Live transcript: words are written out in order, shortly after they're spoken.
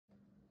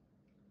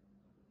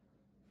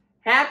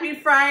Happy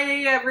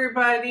Friday,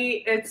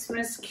 everybody. It's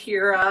Miss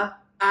Kira.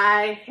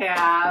 I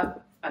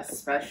have a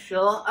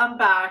special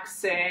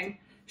unboxing.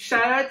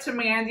 Shout out to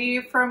Mandy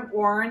from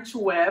Orange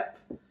Whip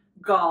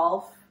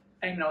Golf.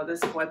 I know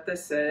what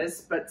this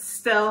is, but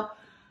still,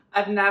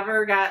 I've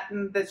never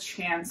gotten the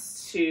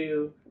chance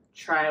to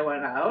try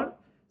one out.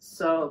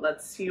 So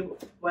let's see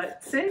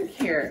what's in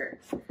here.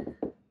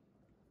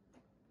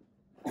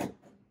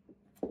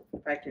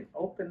 If I can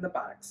open the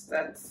box,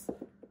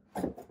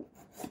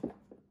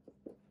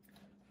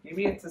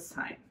 maybe it's this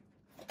time.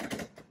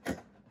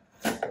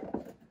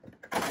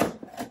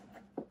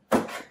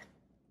 I'm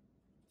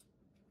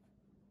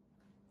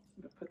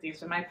gonna put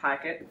these in my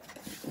pocket.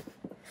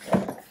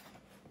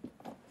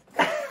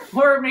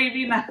 Or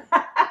maybe not.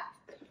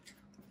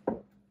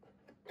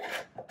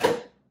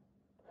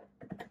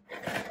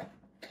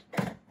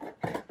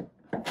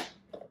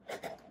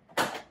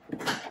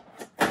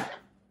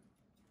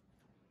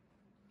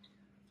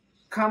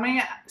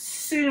 Coming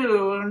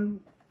soon,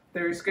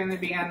 there's going to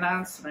be an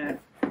announcement.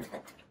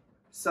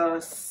 So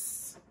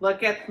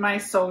look at my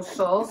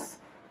socials.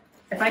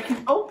 If I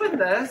can open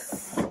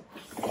this,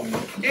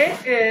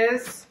 it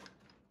is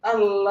a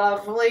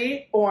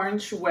lovely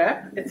orange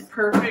whip. It's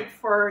perfect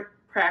for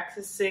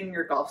practicing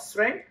your golf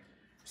swing.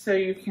 So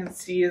you can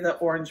see the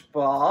orange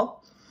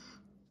ball.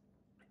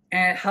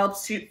 And it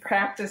helps you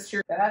practice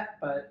your bat,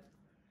 but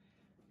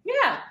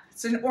yeah,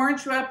 it's an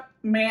orange whip.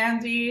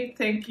 Mandy,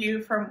 thank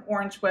you from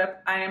Orange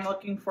Whip. I am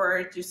looking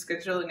forward to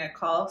scheduling a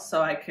call so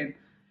I can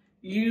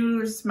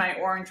use my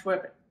Orange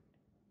Whip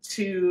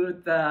to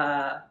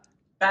the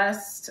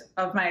best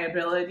of my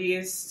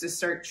abilities to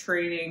start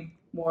training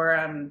more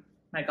on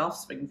my golf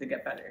swing to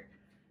get better.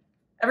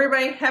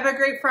 Everybody, have a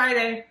great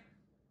Friday.